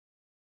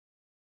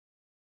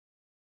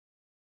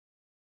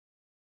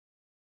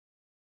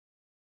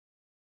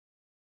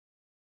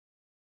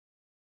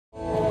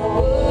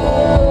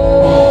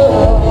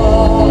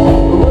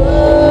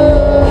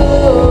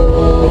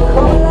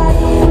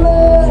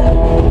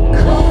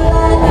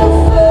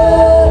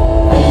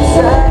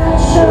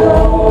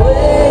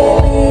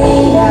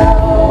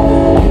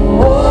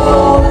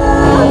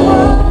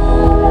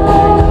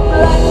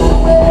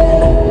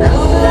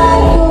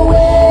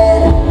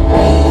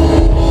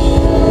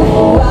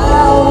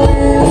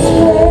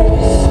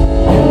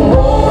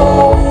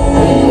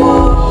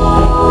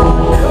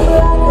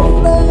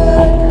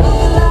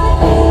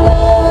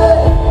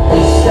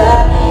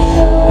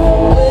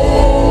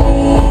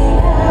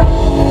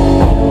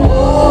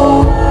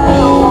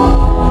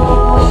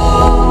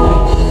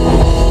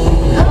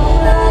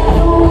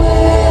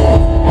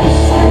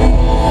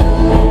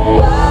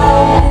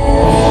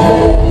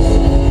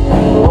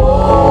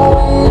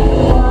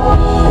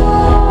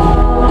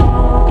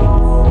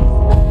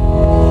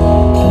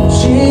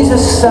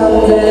Jesus,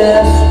 I'm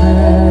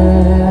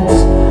desperate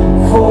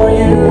for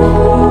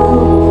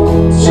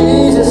you.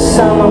 Jesus,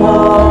 I'm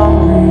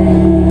hungry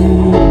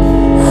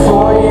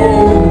for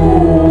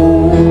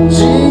you.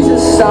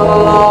 Jesus, I'm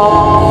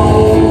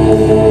longing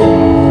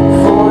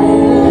for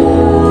you.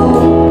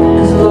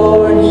 'Cause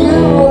Lord,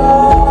 you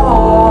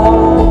are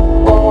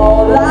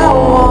all I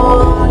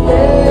want.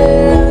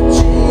 Yeah,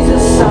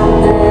 Jesus, I'm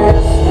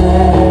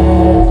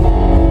desperate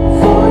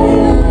for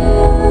you.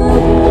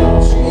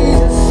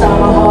 Jesus,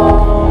 I'm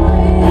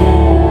hungry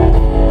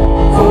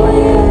for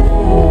you.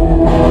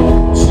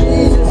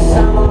 Jesus,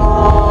 I'm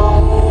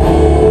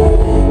longing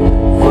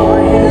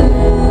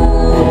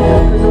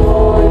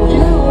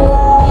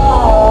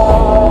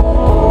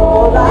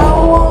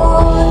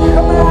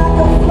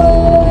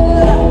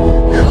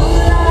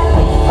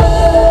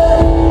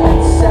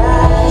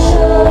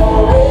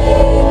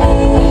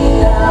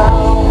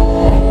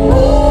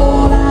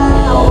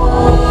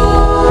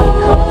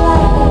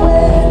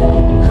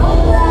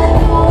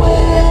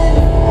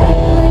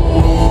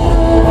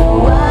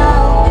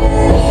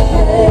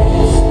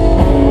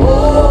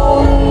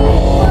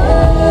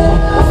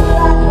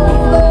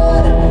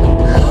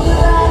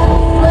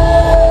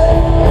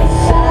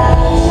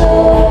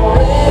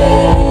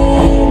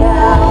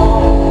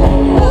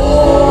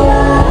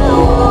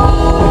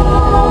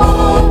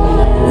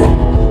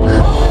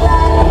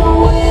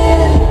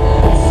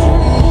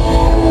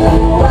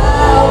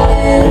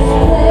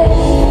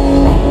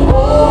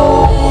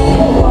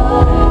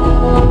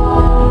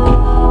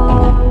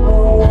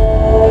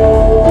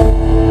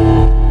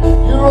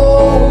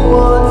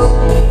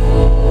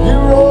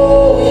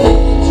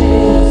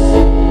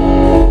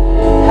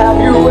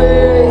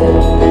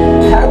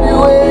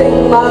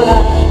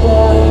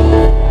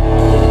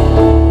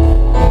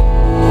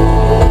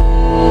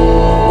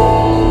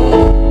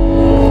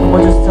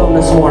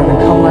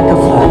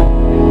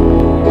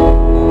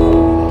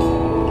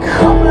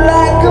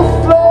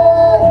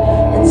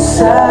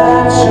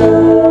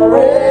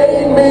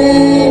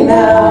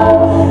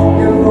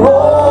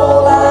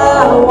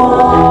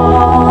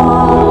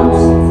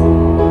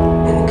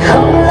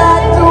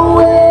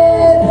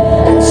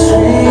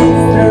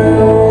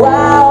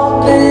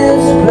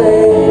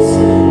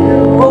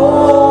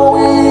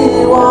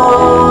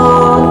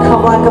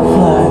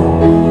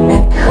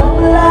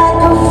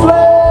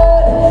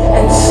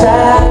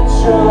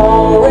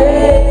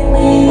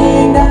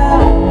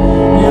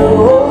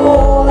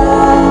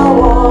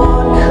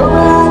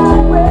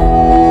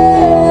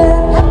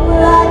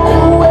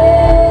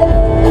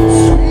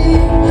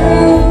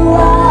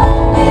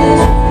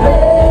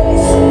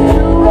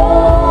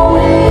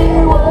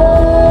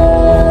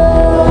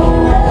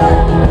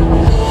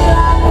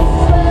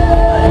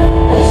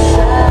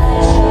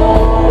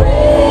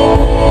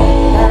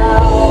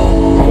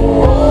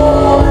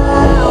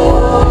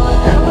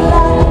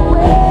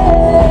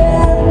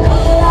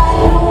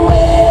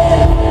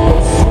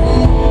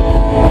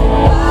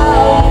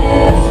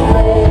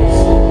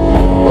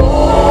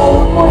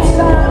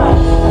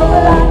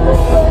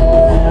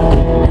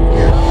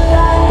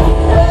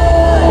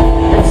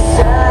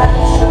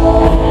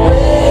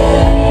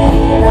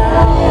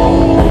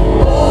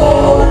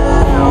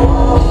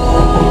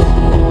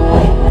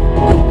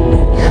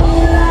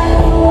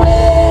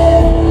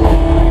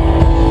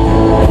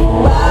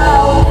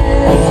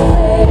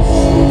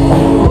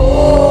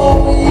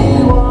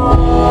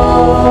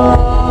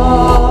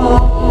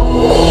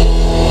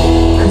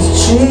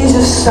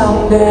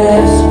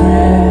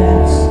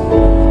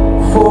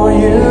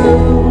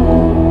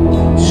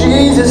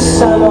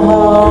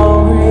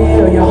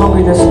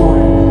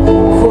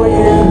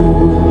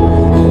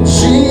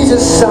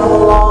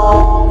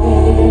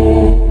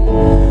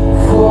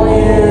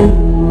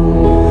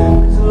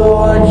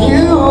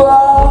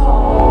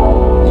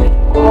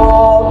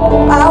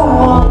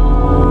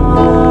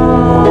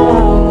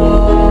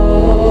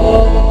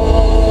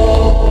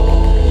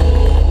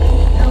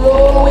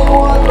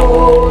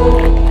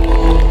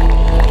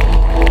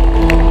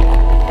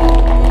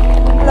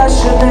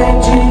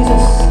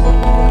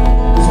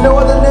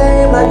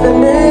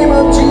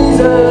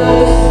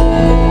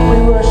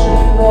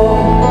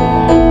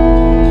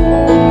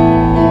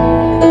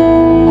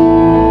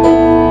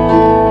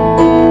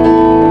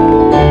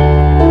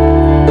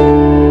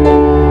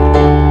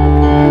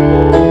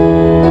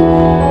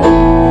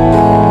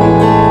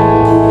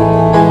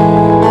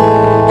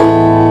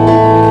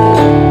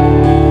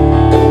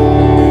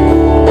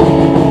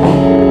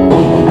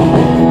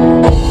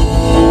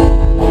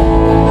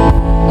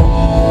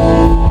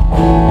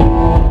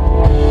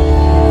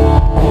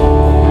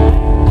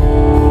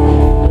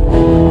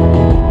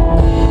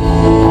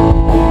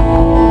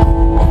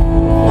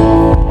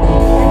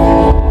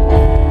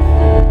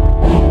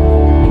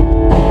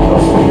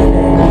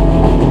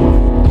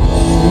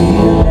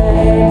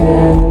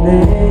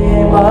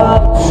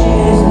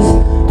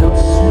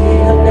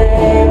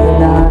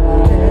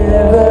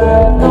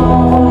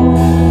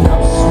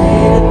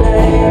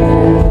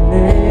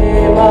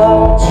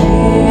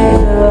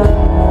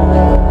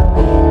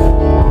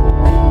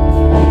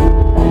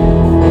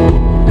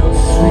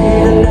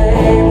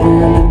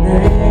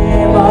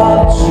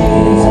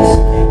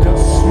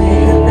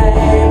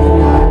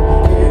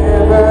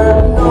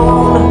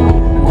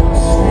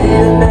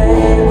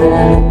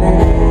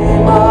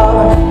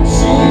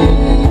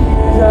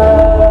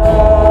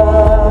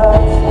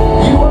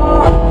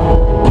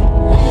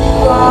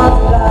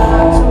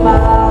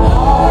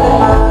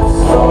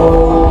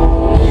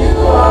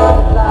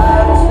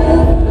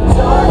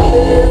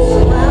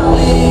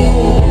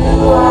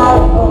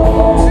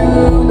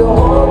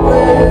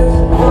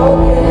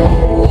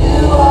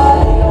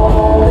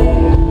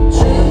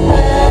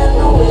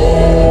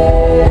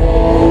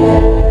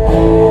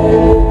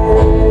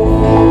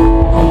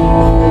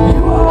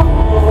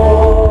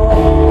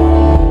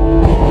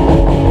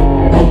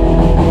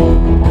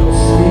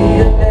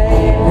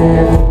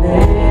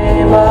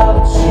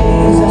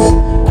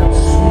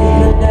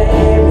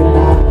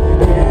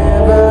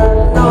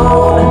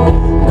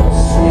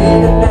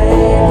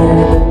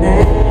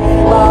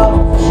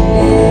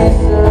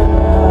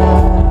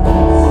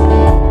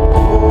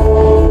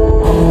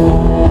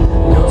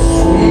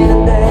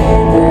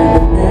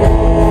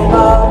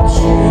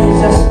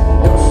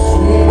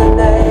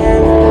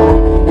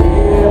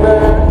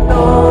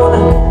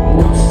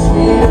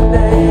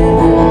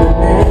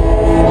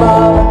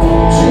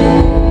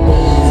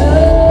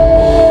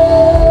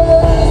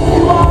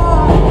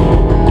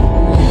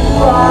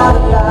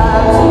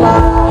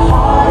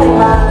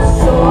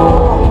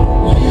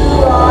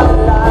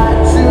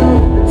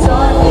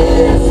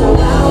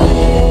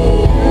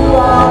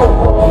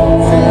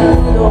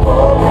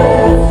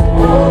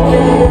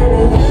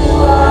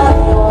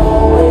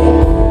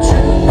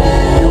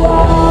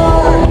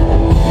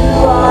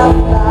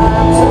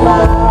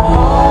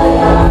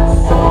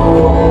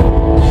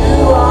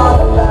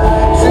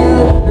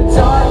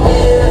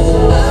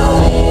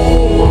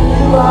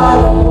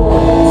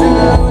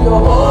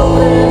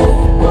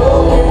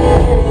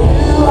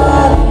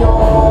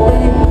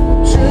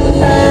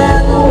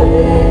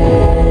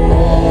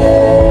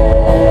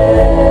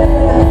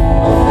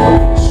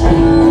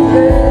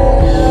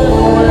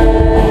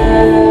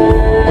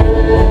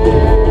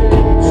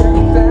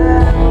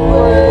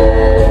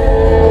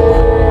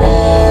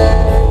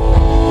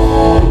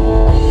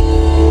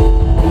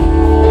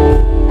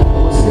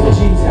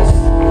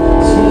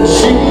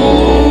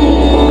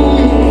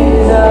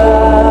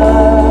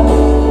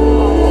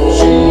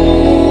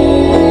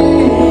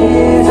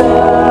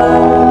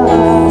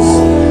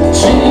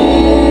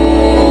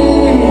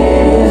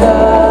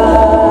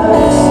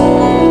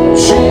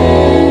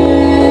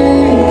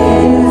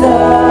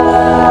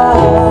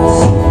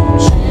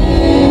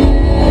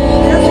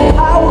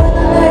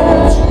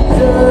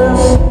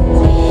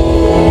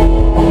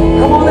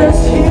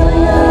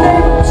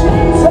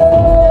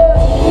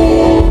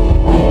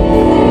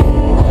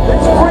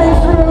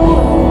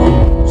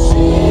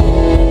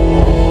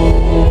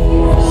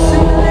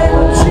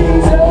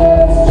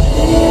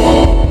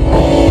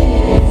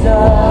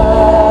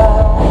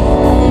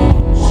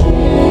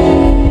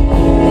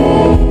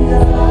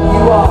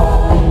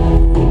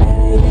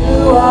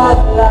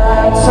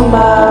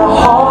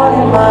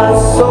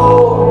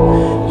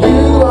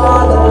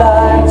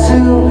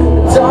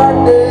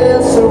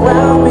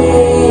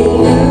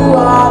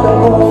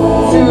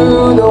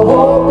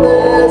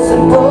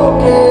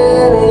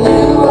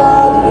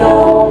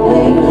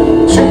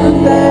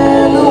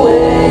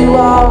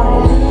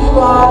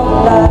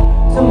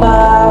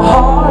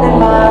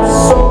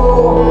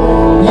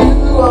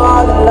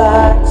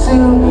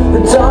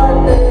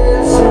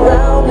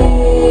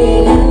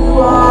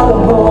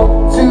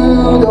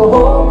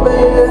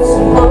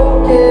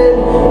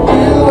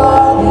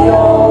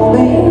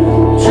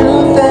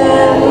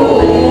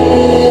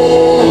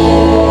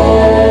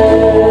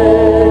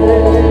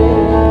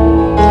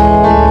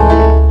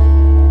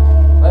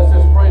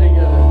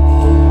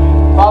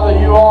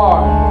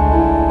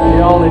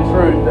the only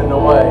truth, and the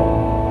way.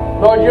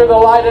 Lord, you're the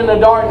light in the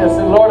darkness,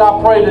 and Lord,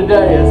 I pray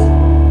today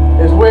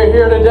as we're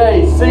here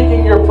today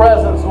seeking your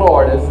presence,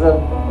 Lord, as the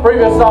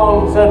previous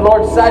song said,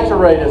 Lord,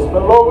 saturate us.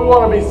 But Lord, we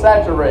want to be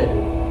saturated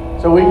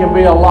so we can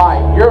be a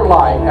light, your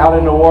light, out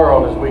in the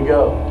world as we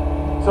go.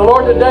 So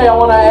Lord, today I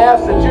want to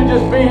ask that you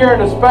just be here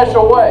in a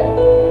special way.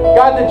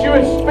 God, that you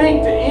would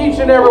speak to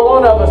each and every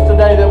one of us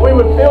today, that we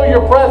would feel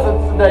your presence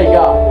today,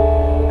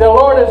 God. That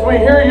Lord, as we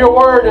hear your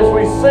word, as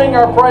we sing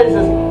our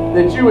praises,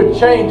 that you would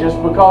change us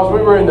because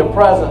we were in the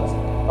presence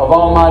of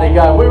Almighty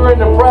God. We were in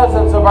the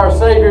presence of our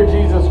Savior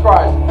Jesus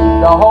Christ.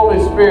 The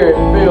Holy Spirit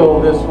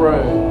filled this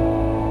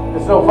room.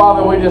 And so,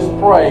 Father, we just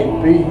pray,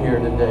 be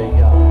here today,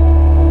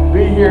 God.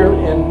 Be here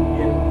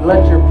and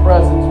let your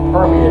presence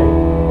permeate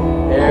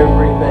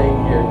everything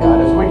here, God.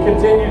 As we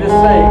continue to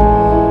sing,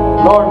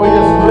 Lord, we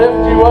just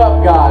lift you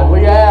up, God.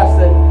 We ask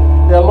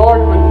that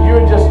Lord, you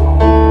would just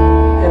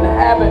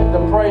inhabit the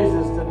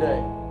praises today.